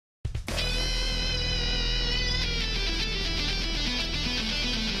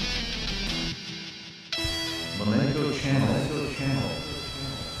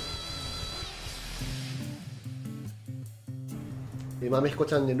マメヒコ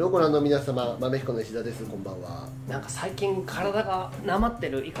チャンネルをご覧の皆様、マメヒコの石田です。こんばんは。なんか最近体がなまって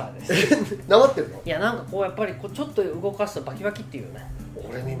る以下です。なまってるの？いや、なんかこうやっぱりこうちょっと動かすとバキバキっていうね。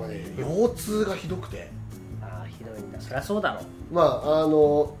俺ね今ね腰痛がひどくて。ああ、ひどいんだ。そりゃそうだろ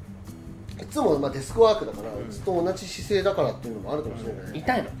う。いつもデスクワークだから、ずっと同じ姿勢だからっていうのもあるかもしれないね。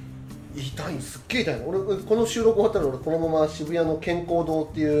痛いの？痛い、すっげえ痛いの。俺この収録終わったら俺このまま渋谷の健康堂っ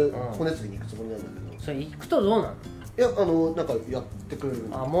ていう骨継ぎに行くつもりなんだけど。それ行くとどうなの？いやなんかやってくれる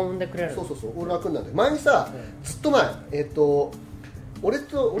んだ。揉んでくれる。そう俺楽なんだよ。前にさ、ずっと前俺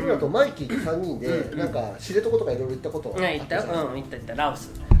らとマイキー3人でなんか知床とかいろいろ行ったことあったじゃん。行ったラオ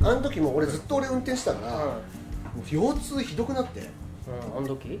ス。あの時も俺ずっと運転してたから、腰痛ひどくなって。あの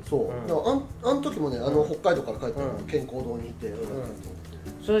時？そう。あの時もね北海道から帰って健康堂に行って。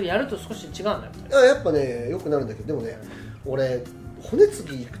それやると少し違うんだよ。やっぱね良くなるんだけど、でもね俺骨継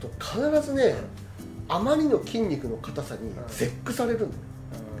ぎ行くと必ずねあまりの筋肉の硬さに絶句されるんだよ。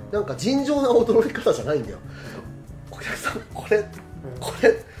なんか尋常な驚き方じゃないんだよ。お客さんこれ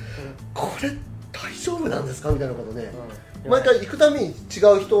大丈夫なんですかみたいなことね、毎回行くたびに違う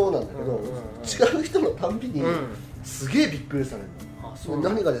人なんだけど、違う人のたんびにすげえびっくりされるの。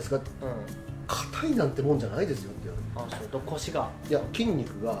何がですかって、硬いなんてもんじゃないですよって言われる。そう、腰が、いや筋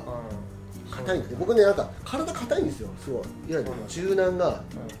肉が硬いんです。僕ねなんか体硬いんですよ。すごいいわゆる柔軟が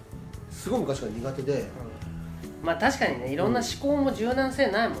すごい昔から苦手で、まあ確かにね、いろんな思考も柔軟性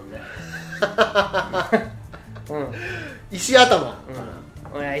ないもんね。石頭。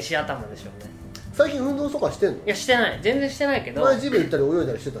いや、石頭でしょうね。最近運動とかしてんの？いや、してない、全然してないけど。前ジム行ったり泳い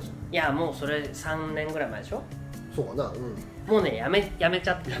だりしてたじゃん。いや、もうそれ3年ぐらい前でしょ。そうかな。もうね、やめち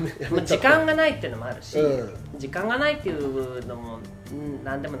ゃって。もう時間がないっていうのもあるし、時間がないっていうのも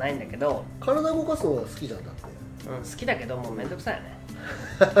なんでもないんだけど、体動かすのが好きじゃん。だって好きだけどもうめんどくさいよね。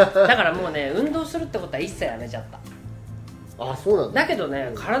だからもうね、運動するってことは一切やめちゃった。あ、そうなんだ。だけど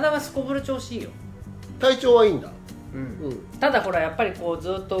ね、体はすこぶる調子いいよ。体調はいいんだ。ただほらやっぱりこう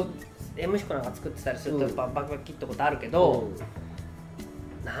ずっと M 彦なんか作ってたりするとバキバキってことあるけど、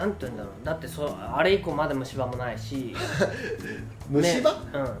なんて言うんだろう、だってあれ以降まだ虫歯もないし。虫歯？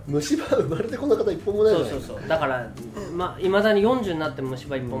虫歯生まれてこんな方一本もないじゃない。そうだからいまだに40になっても虫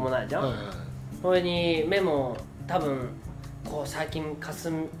歯一本もないじゃん。それに目も多分こう最近かす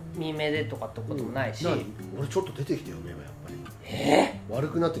み目でとかってこともないし。俺ちょっと出てきてよ、目がやっぱり。悪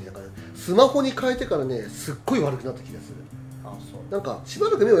くなってきたから、スマホに変えてからねすっごい悪くなった気がする。あ、そう。なんかしば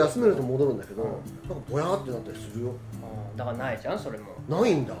らく目を休めると戻るんだけど、なんかぼやーってなったりするよ。だからないじゃん、それも。な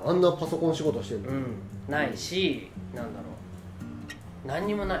いんだ。あんなパソコン仕事してるの。ないし、なんだろう、何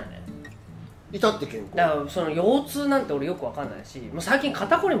にもないね。至って健康。だからその腰痛なんて俺よくわかんないし、もう最近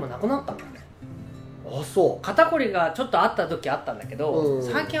肩こりもなくなったんだね。あ、そう。肩こりがちょっとあった時あったんだけど、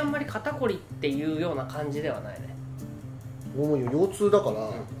最近あんまり肩こりっていうような感じではないね。僕も腰痛だから、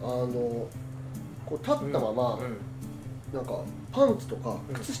こう立ったまま、なんかパンツとか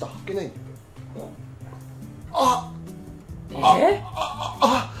靴下履けないんだよ。じ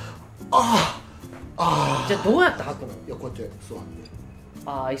ゃあどうやって履くの？いや、こうやって座って。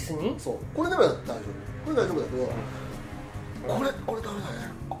椅子に？そう。これなら大丈夫。これ大丈夫だけど、これダメだね。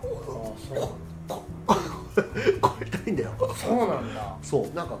これ痛いんだよ。そうなんだ。そ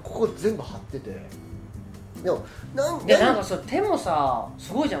う、なんかここ全部張ってて。でもなんかそれ手もさ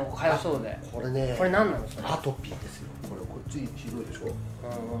すごいじゃん、かゆそうで。これね、これ何なの？それアトピーですよ。こっちひどいでしょ。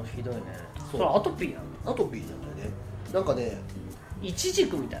ひどいね。それアトピーなの？アトピーなんだよね。なんかね、イチジ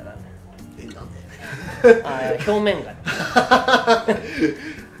クみたいだね。なんで？表面がね。だか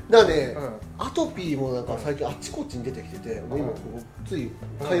らね、アトピーもなんか最近あっちこっちに出てきてて、もう今ここつい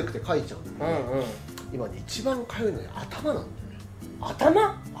かゆくてかいちゃうんだけど、今ね一番かゆいのね頭なんだよね。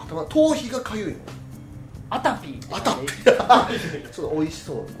頭、頭皮がかゆいの。アタピー。ちょっと美味し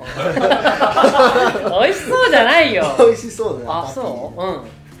そう。美味しそうじゃないよ。美味しそうだよ。あ、そう？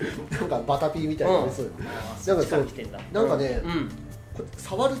なんかバタピーみたいな。なんかね、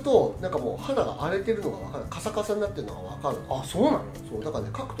触るとなんかもう肌が荒れてるのが分かる。カサカサになってるのが分かる。あ、そうなの？そうだから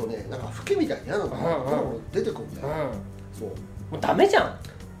ね、書くとね、なんかフケみたいに嫌なのが出てくるんだよ。そう。もうダメじゃん。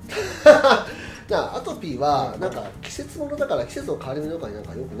アトピーはなんか季節物だから、季節の変わり目とかになん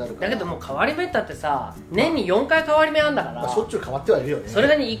か良くなるから。だけどもう変わり目だってさ、年に4回変わり目あんだから、しょっちゅう変わってはいるよね。それ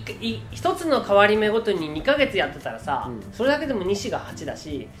が1つの変わり目ごとに2ヶ月やってたらさ、それだけでも2、4が8だ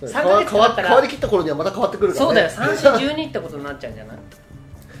し、3ヶ月だったら変わりきった頃にはまた変わってくるからね。そうだよ、3、4、12ってことになっちゃうんじゃない？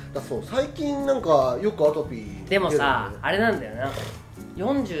そう、最近なんかよくアトピーでもさ、あれなんだよな、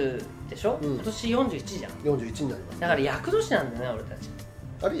40でしょ、今年41じゃん。41になります。だから厄年なんだよね、俺たち。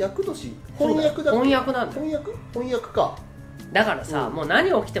あれ厄年翻訳だっけ？翻訳なんだよ。翻訳か。だからさ、もう何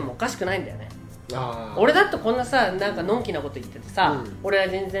起きてもおかしくないんだよね。俺だってこんなさ、なんかのんきなこと言っててさ、俺は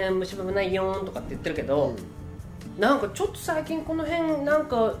全然虫歯もないよーんとかって言ってるけど、なんかちょっと最近この辺なん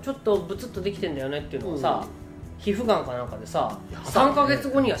かちょっとブツッとできてんだよねっていうのをさ、皮膚がんかなんかでさ、3ヶ月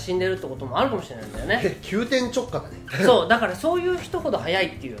後には死んでるってこともあるかもしれないんだよね。急転直下だね。そうだからそういう人ほど早い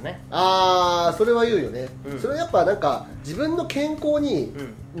っていうよね。それは言うよね。それはやっぱなんか自分の健康に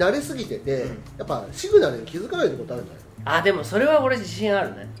慣れすぎてて、やっぱシグナルに気づかないってことあるんじゃない？でもそれは俺自信あ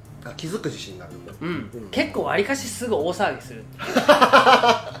るね。気づく自信がある。結構わりかしすぐ大騒ぎする。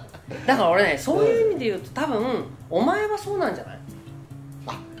だから俺ね、そういう意味で言うと多分お前はそうなんじゃない？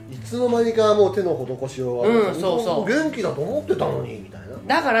いつの間にかもう手の施しを、そう元気だと思ってたのにみたいな。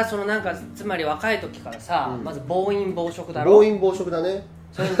だからそのなんかつまり若い時からさ、まず暴飲暴食だろ。暴飲暴食だね。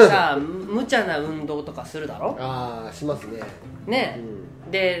それにさ無茶な運動とかするだろ。しますね。ね、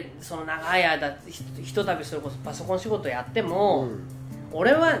でその長い間ひとたびそれこそパソコン仕事やっても、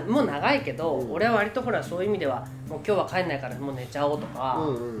俺はもう長いけど、俺は割とほらそういう意味ではもう今日は帰んないからもう寝ちゃおうとか、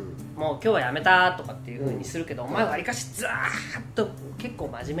もう今日はやめたとかっていう風にするけど、お前はわりかしずーっと結構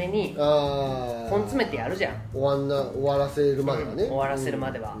真面目に根詰めてやるじゃん。終わらせるまではね。終わらせる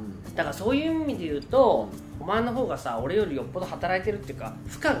までは、だからそういう意味で言うと、お前の方がさ俺よりよっぽど働いてるっていうか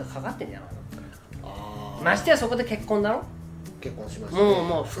負荷がかかってんじゃないの？ましてやそこで結婚だろ。結婚しましたね。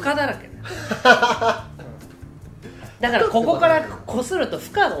もう負荷だらけだよ。だからここからこすると負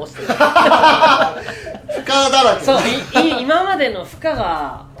荷が落ちてる。負荷だらけ。そう今までの負荷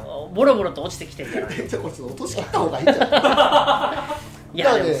がボロボロと落ちてきてるから。じゃあこっち落とし切った方がいいんじゃない？い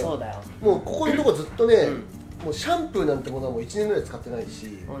やでもそうだよ。もうここのとこずっとね、もうシャンプーなんてものはもう1年ぐらい使ってない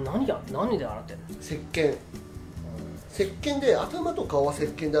し。何で洗ってんの？石鹸。石鹸で頭と顔は石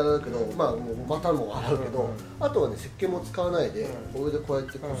鹸で洗うけど、もう股も洗うけど、あとはね石鹸も使わないでお湯でこうやっ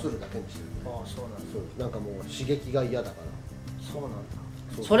てこするだけにしてる。そうなんだ。なんかもう刺激が嫌だから。そうなんだ。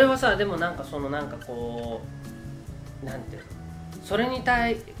それはさ、でもなんかそのなんかこうなんていうの、それに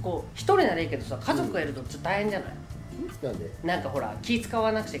こう一人ならいいけどさ、家族がいるとちょっと大変じゃない？なんで？なんかほら気使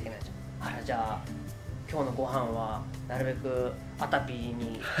わなくちゃいけないじゃん。じゃあ今日のご飯はなるべくアタピー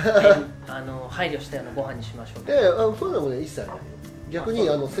に配慮したようなご飯にしましょう。そういうのもね一切ないよ。逆に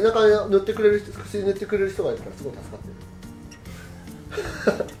背中に塗ってくれる人、薬塗ってくれる人がいるからすごい助かっ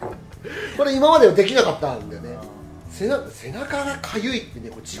てる。これ今まではできなかったんだよね。背中がかゆいってね、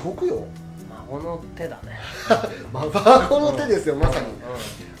これ地獄よ。孫の手だね。孫の手ですよ、まさに。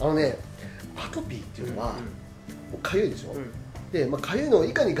アトピーっていうのはかゆいでしょ。で、かゆいのを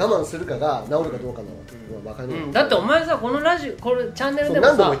いかに我慢するかが治るかどうかの分かります。だってお前さ、このラジオ、これチャンネルでも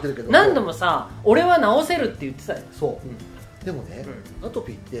さ何度もさ、俺は治せるって言ってたよ。そう、でもね、アト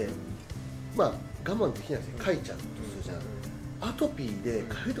ピーって我慢できないですよ。かいちゃうとするじゃん。アトピーで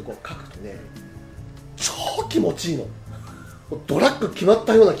かゆいところをかくとね、超気持ちいいの。ドラッグ決まっ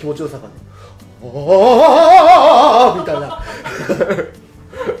たような気持ちよさがあるの。みたいな。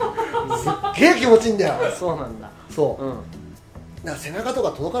すっげえ気持ちいいんだよ。そうなんだ。そう。だから背中と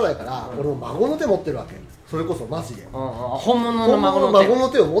か届かないから、俺も孫の手持ってるわけ。それこそマジで。本物の孫の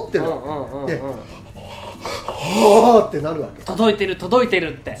手を持ってるわけ。で、はーってなるわけ。届いて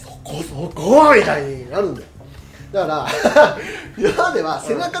るって。そこみたいになるんだよ。だから今では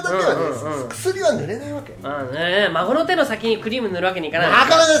背中だけはね、薬は塗れないわけ。孫の手の先にクリーム塗るわけにいかない。なか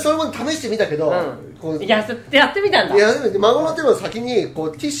なかそれも試してみたけど、やってみたんだ。孫の手の先にこ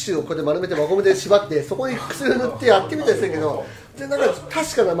うティッシュをこうやって丸めて輪ゴムで縛って、そこに薬を塗ってやってみたりするけど、なんか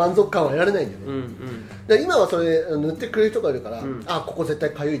確かな満足感は得られないんだよね。今はそれ塗ってくれる人がいるから、ここ絶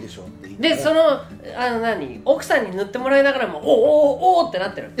対かゆいでしょって言って。で、奥さんに塗ってもらいながらもおーってな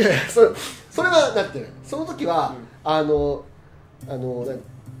ってる。いやそれはなってる。その時はか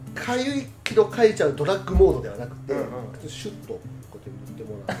ゆいけどかいちゃうドラッグモードではなくて、シュッとこうやって塗っ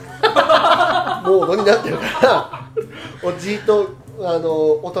てもらうモードになってるからじっと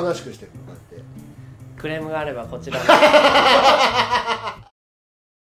おとなしくしてる。クレームがあればこちら